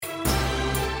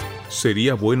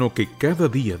Sería bueno que cada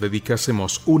día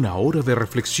dedicásemos una hora de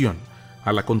reflexión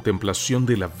a la contemplación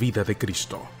de la vida de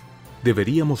Cristo.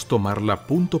 Deberíamos tomarla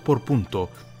punto por punto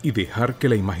y dejar que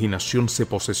la imaginación se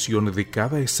posesione de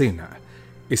cada escena,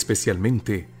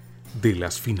 especialmente de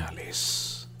las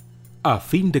finales. A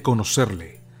fin de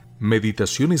conocerle,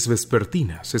 Meditaciones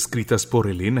vespertinas escritas por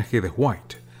Elena G. de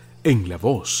White, en la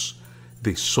voz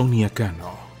de Sonia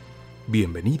Cano.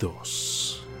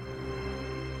 Bienvenidos.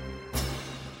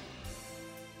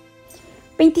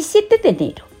 27 de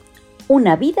enero.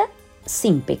 Una vida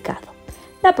sin pecado.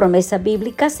 La promesa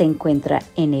bíblica se encuentra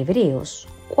en Hebreos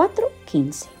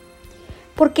 4:15.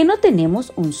 Porque no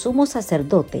tenemos un sumo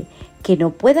sacerdote que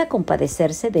no pueda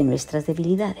compadecerse de nuestras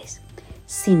debilidades,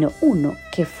 sino uno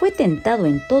que fue tentado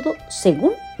en todo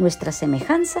según nuestra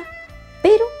semejanza,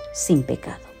 pero sin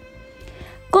pecado.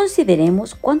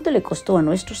 Consideremos cuánto le costó a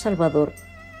nuestro Salvador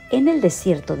en el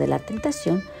desierto de la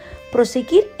tentación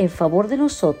proseguir en favor de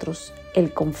nosotros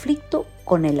el conflicto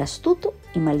con el astuto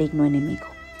y maligno enemigo.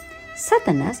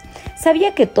 Satanás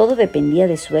sabía que todo dependía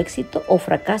de su éxito o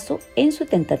fracaso en su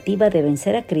tentativa de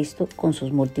vencer a Cristo con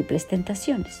sus múltiples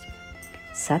tentaciones.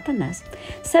 Satanás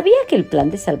sabía que el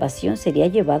plan de salvación sería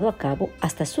llevado a cabo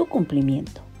hasta su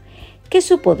cumplimiento, que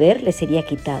su poder le sería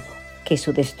quitado, que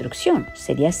su destrucción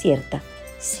sería cierta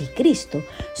si Cristo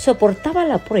soportaba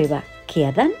la prueba que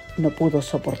Adán no pudo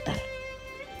soportar.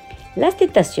 Las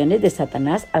tentaciones de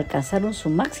Satanás alcanzaron su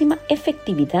máxima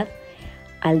efectividad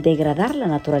al degradar la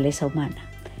naturaleza humana,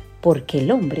 porque el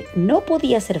hombre no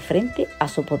podía hacer frente a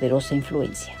su poderosa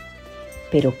influencia.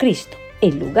 Pero Cristo,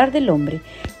 en lugar del hombre,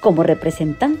 como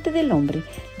representante del hombre,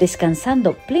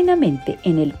 descansando plenamente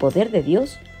en el poder de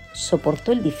Dios,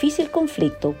 soportó el difícil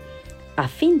conflicto a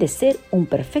fin de ser un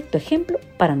perfecto ejemplo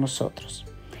para nosotros.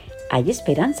 Hay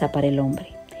esperanza para el hombre.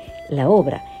 La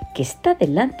obra que está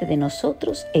delante de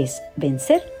nosotros es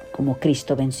vencer como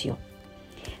Cristo venció.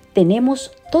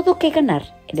 Tenemos todo que ganar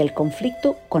en el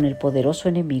conflicto con el poderoso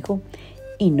enemigo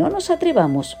y no nos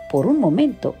atrevamos por un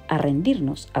momento a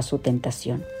rendirnos a su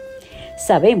tentación.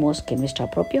 Sabemos que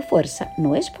nuestra propia fuerza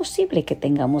no es posible que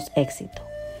tengamos éxito,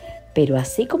 pero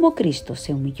así como Cristo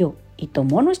se humilló y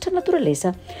tomó nuestra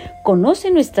naturaleza,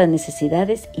 conoce nuestras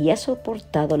necesidades y ha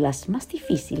soportado las más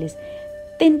difíciles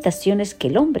tentaciones que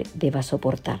el hombre deba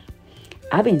soportar.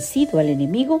 Ha vencido al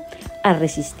enemigo a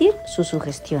resistir sus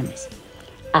sugestiones,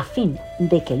 a fin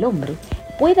de que el hombre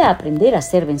pueda aprender a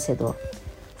ser vencedor.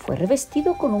 Fue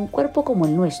revestido con un cuerpo como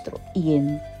el nuestro y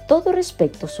en todo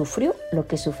respecto sufrió lo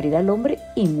que sufrirá el hombre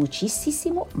y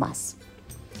muchísimo más.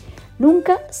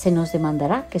 Nunca se nos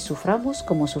demandará que suframos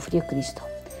como sufrió Cristo,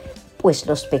 pues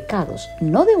los pecados,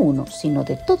 no de uno, sino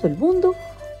de todo el mundo,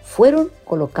 fueron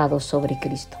colocados sobre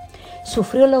Cristo.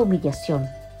 Sufrió la humillación,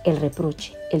 el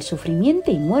reproche, el sufrimiento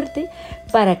y muerte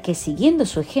para que, siguiendo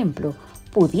su ejemplo,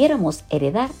 pudiéramos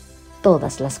heredar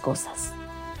todas las cosas.